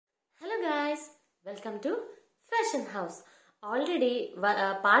Welcome to fashion house. Already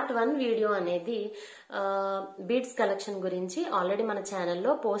part 1 video అనేది beads collection గురించి already మన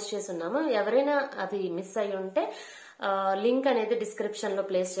ఛానల్లో పోస్ట్ చేస్తున్నాము. ఎవరైనా అది మిస్ అయి ఉంటే లింక్ అనేది డిస్క్రిప్షన్ లో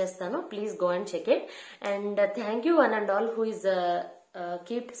ప్లేస్ చేస్తాను. Please go and check it. And thank you one and all who is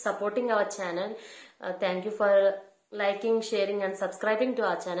keep supporting our channel. Thank you for liking, sharing and subscribing to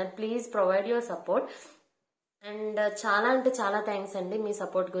our channel. Please provide your support. And చాలా అంటే చాలా thanks అండి మీ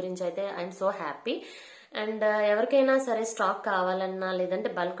support గురించి. అయితే I'm so happy. And ఎవరికైనా సరే stock కావాలన్నా లేదంటే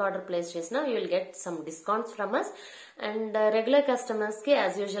బల్క్ ఆర్డర్ ప్లేస్ చేసినా you will get some discounts from us. And regular customers కి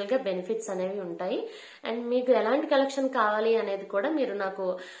యాజ్ యూజువల్ గా బెనిఫిట్స్ అనేవి ఉంటాయి. అండ్ మీకు ఎలాంటి కలెక్షన్ కావాలి అనేది కూడా మీరు నాకు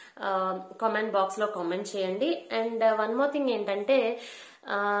కామెంట్ బాక్స్ లో కామెంట్ చేయండి. అండ్ వన్ మోర్ థింగ్ ఏంటంటే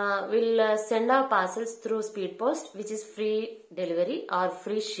we'll send our parcels through speed post, which is free delivery or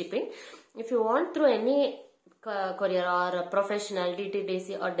free shipping. If you want through any courier or professional DTDC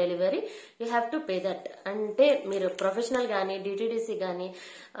or delivery, you have to pay that. అంటే మీరు professional గానీ DTDC గానీ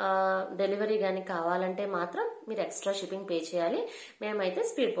delivery గానీ కావాలంటే మాత్రం మీరు extra shipping pay చేయాలి. మేమైతే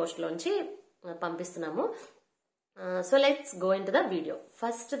స్పీడ్ పోస్ట్ లోంచి పంపిస్తున్నాము. So let's go in to the video.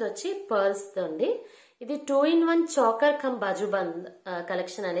 First వచ్చి పర్ల్స్ అండి. ఇది 2-in-1 choker come bajuband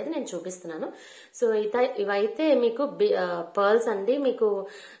collection అనేది నేను చూపిస్తున్నాను. సో ఇవైతే మీకు పర్ల్స్ అండి. మీకు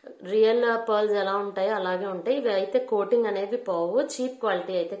రియల్ పర్ల్స్ ఎలా ఉంటాయో అలాగే ఉంటాయి. ఇవి అయితే కోటింగ్ అనేది పోవు, చీప్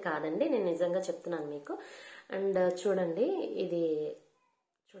క్వాలిటీ అయితే కాదండి, నేను నిజంగా చెప్తున్నాను మీకు. అండ్ చూడండి, ఇది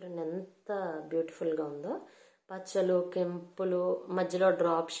చూడండి ఎంత బ్యూటిఫుల్ గా ఉందో. పచ్చలు, కెంపులు, మధ్యలో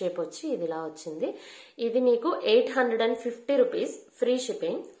డ్రాప్ షేప్ వచ్చి ఇది ఇలా వచ్చింది. ఇది మీకు 850 రూపీస్ ఫ్రీ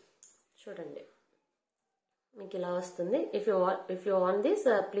షిప్పింగ్. చూడండి మీకు ఇలా వస్తుంది. If you want this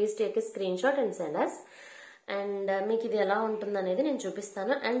please take a screen shot and send us. And మీకు ఇది ఎలా ఉంటుంది అనేది నేను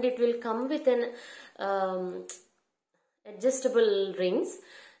చూపిస్తాను. And it will come with an adjustable rings.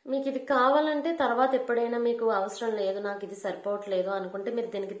 మీకు ఇది కావాలంటే తర్వాత ఎప్పుడైనా మీకు అవసరం లేదు, నాకు ఇది సరిపోవట్లేదు అనుకుంటే మీరు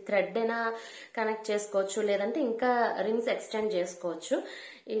దీనికి థ్రెడ్ అయినా కనెక్ట్ చేసుకోవచ్చు, లేదంటే ఇంకా రింగ్స్ ఎక్స్టెండ్ చేసుకోవచ్చు.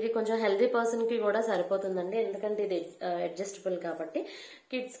 ఇది కొంచెం హెల్దీ పర్సన్ కి కూడా సరిపోతుందండి, ఎందుకంటే ఇది అడ్జస్టబుల్ కాబట్టి.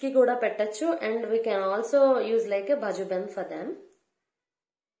 కిడ్స్ కి కూడా పెట్టచ్చు. And we can also use like a bajuband for them.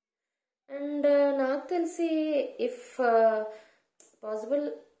 And నాకు తెలిసి if possible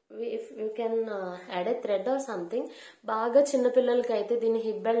if you can add a thread or something. బాగా చిన్నపిల్లలకి అయితే దీన్ని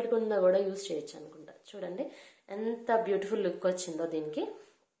హిప్ బెల్ట్ కింద కూడా యూజ్ చేయొచ్చు అనుకుంటా. చూడండి ఎంత బ్యూటిఫుల్ లుక్ వచ్చిందో దీనికి.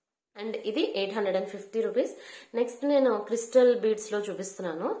 అండ్ ఇది 850 రూపీస్. నెక్స్ట్ నేను క్రిస్టల్ బీడ్స్ లో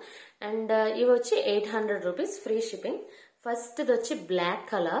చూపిస్తున్నాను. అండ్ ఇవి వచ్చి 800 రూపీస్ ఫ్రీ షిప్పింగ్. ఫస్ట్ వచ్చి బ్లాక్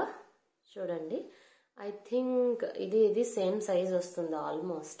కలర్. చూడండి, ఐ థింక్ ఇది సేమ్ సైజ్ వస్తుంది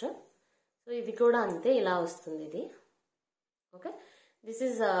ఆల్మోస్ట్. సో ఇది కూడా అంతే, ఇలా వస్తుంది ఇది. Okay, this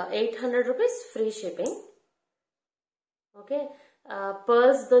is 800 rupees free shipping. Okay,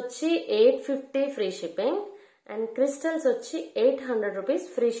 pearls వచ్చి 850 ఫ్రీ షిప్పింగ్. అండ్ క్రిస్టల్స్ వచ్చి 800 రూపీస్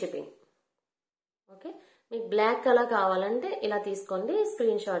ఫ్రీ షిప్పింగ్. ఓకే, మీకు బ్లాక్ కలర్ కావాలంటే ఇలా తీసుకోండి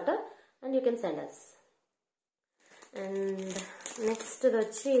screen shot and you can send us. And next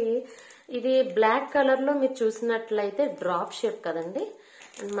వచ్చి ఇది బ్లాక్ కలర్ లో మీరు చూసినట్లయితే డ్రాప్ షేప్ కదండి.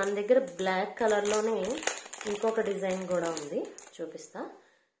 అండ్ మన దగ్గర బ్లాక్ కలర్ లోనే ఇంకొక డిజైన్ కూడా ఉంది, చూపిస్తా.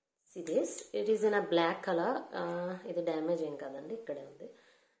 It is in a black colour. ఇది డ్యామేజ్ ఏం కదండి, ఇక్కడే ఉంది.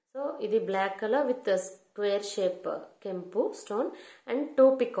 సో ఇది black colour with square shape కెంపు స్టోన్ అండ్ 2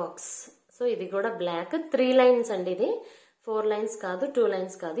 పికాక్స్. సో ఇది కూడా బ్లాక్. 3 లైన్స్ అండి. ఇది 4 లైన్స్ కాదు, 2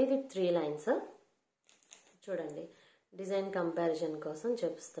 లైన్స్ కాదు, ఇది 3 లైన్స్. చూడండి, డిజైన్ కంపారిజన్ కోసం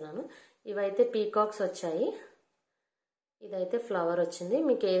చూపిస్తున్నాను. ఇవైతే పీకాక్స్ వచ్చాయి, ఇదైతే ఫ్లవర్ వచ్చింది.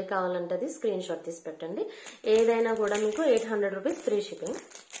 మీకు ఏది కావాలంటే అది స్క్రీన్ షాట్ తీసి పెట్టండి. ఏదైనా కూడా మీకు 800 రూపీస్ ఫ్రీ షిప్పింగ్.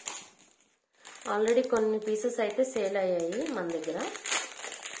 ఆల్రెడీ కొన్ని పీసెస్ అయితే సేల్ అయ్యాయి మన దగ్గర.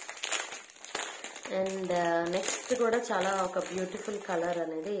 అండ్ నెక్స్ట్ కూడా చాలా ఒక బ్యూటిఫుల్ కలర్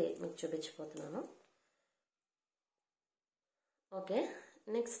అనేది మీకు చూపించబోతున్నాను. Okay,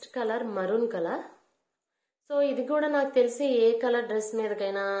 next colour maroon colour. So ఇది కూడా నాకు తెలిసి ఏ కలర్ డ్రెస్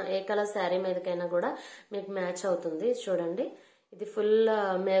మీదకైనా, ఏ కలర్ శారీ మీదకైనా కూడా మీకు మ్యాచ్ అవుతుంది. చూడండి, ఇది full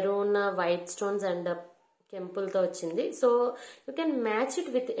maroon, white stones and కెంపుల్తో వచ్చింది. So you can match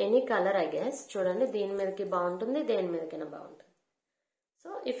it with any colour I guess. చూడండి, దీని మీదకి బాగుంటుంది, దేని మీదకైనా బాగుంటుంది. So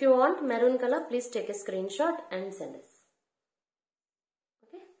if you want maroon colour please take a screen shot and send us.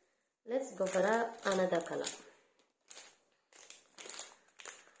 Okay, let's go for another colour.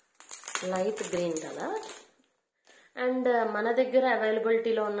 Light green colour. And మన దగ్గర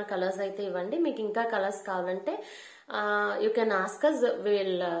అవైలబిలిటీలో ఉన్న కలర్స్ అయితే ఇవ్వండి. మీకు ఇంకా కలర్స్ కావాలంటే you can ask us,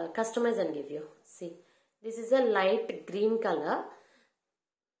 will customise and give you. See this is a light green colour.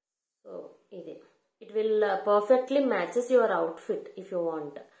 So ఇది it will perfectly matches your outfit if you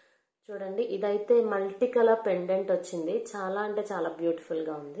want. చూడండి, ఇదైతే మల్టీ కలర్ పెండెంట్ వచ్చింది. చాలా అంటే చాలా బ్యూటిఫుల్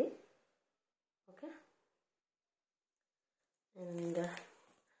గా ఉంది. ఓకే, అండ్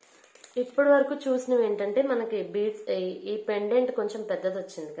ఇప్పటి వరకు చూసినవి ఏంటంటే మనకి బీడ్స్, ఈ పెండెంట్ కొంచెం పెద్దది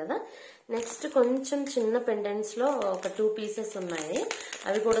వచ్చింది కదా. నెక్స్ట్ కొంచెం చిన్న పెండెంట్స్ లో ఒక 2 పీసెస్ ఉన్నాయి,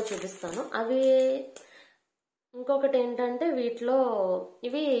 అవి కూడా చూపిస్తాను. అవి ఇంకొకటి ఏంటంటే వీటిలో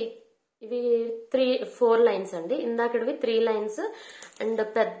ఇవి ఇవి 4 లైన్స్ అండి. ఇందాకటివి 3 లైన్స్ అండ్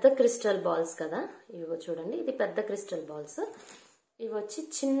పెద్ద క్రిస్టల్ బాల్స్ కదా. ఇవి చూడండి, ఇది పెద్ద క్రిస్టల్ బాల్స్, ఇవి వచ్చి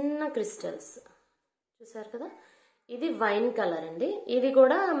చిన్న క్రిస్టల్స్, చూసారు కదా. ఇది వైన్ కలర్ అండి. ఇది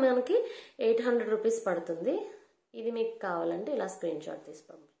కూడా మనకి 800 రూపీస్ పడుతుంది. ఇది మీకు కావాలంటే ఇలా స్క్రీన్ షాట్ తీసి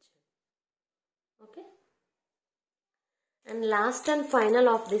పంపించండి. Okay, and last and final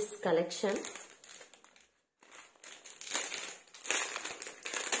of this collection,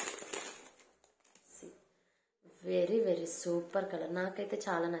 very very super colour. నాకైతే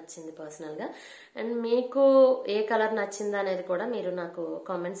చాలా నచ్చింది పర్సనల్గా. అండ్ మీకు ఏ కలర్ నచ్చింది అనేది కూడా మీరు నాకు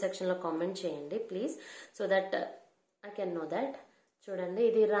కామెంట్ సెక్షన్లో కామెంట్ చేయండి please, so that I can know that. చూడండి,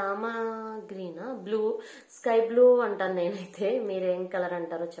 ఇది రామా గ్రీనా, బ్లూ, స్కై బ్లూ అంటాను నేనైతే, మీరు ఏం కలర్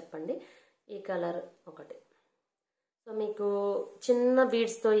అంటారో చెప్పండి. ఈ కలర్ ఒకటి. సో మీకు చిన్న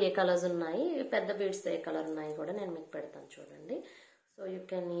బీడ్స్తో ఏ కలర్స్ ఉన్నాయి, పెద్ద బీడ్స్తో ఏ కలర్ ఉన్నాయి కూడా నేను మీకు పెడతాను చూడండి. So you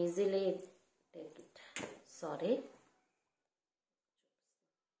can easily take it. Sorry,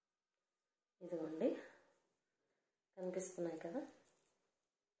 ఇదిగోండి, కనిపిస్తున్నాయి కదా.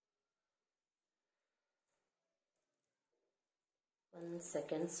 One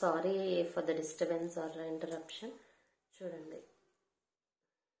second, sorry for the disturbance are interruption. చూడండి,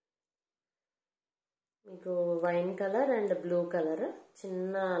 మీకు wine colour and blue colour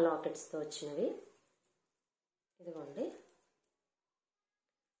చిన్న లాకెట్స్తో వచ్చినవి. ఇదిగోండి,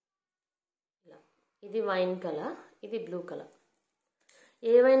 ఇలా. ఇది వైన్ కలర్, ఇది బ్లూ కలర్.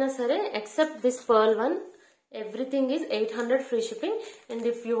 ఏవైనా సరే except this pearl one, everything is 800 free shipping, and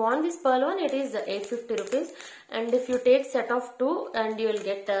if you want this pearl one it is 850 rupees, and if you take set of 2 and you will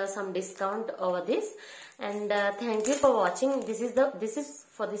get some discount over this. And thank you for watching. This is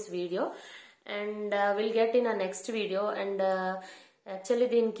for this video, and we'll get in a next video. And actually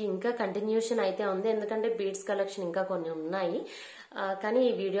దీనికి ఇంకా continuation అయితే ఉంది, ఎందుకంటే beads collection ఇంకా కొన్ని ఉన్నాయి. కానీ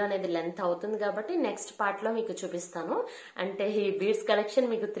ఈ వీడియో అనేది లెంత్ అవుతుంది కాబట్టి నెక్స్ట్ పార్ట్ లో మీకు చూపిస్తాను. అంటే ఈ బీడ్స్ కలెక్షన్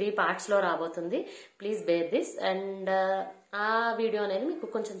మీకు 3 parts లో రాబోతుంది. Please bear this. అండ్ ఆ వీడియో అనేది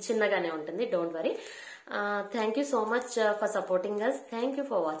మీకు కొంచెం చిన్నగానే ఉంటుంది, don't worry. Thank you so much for supporting us. Thank you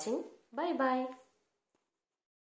for watching. Bye bye.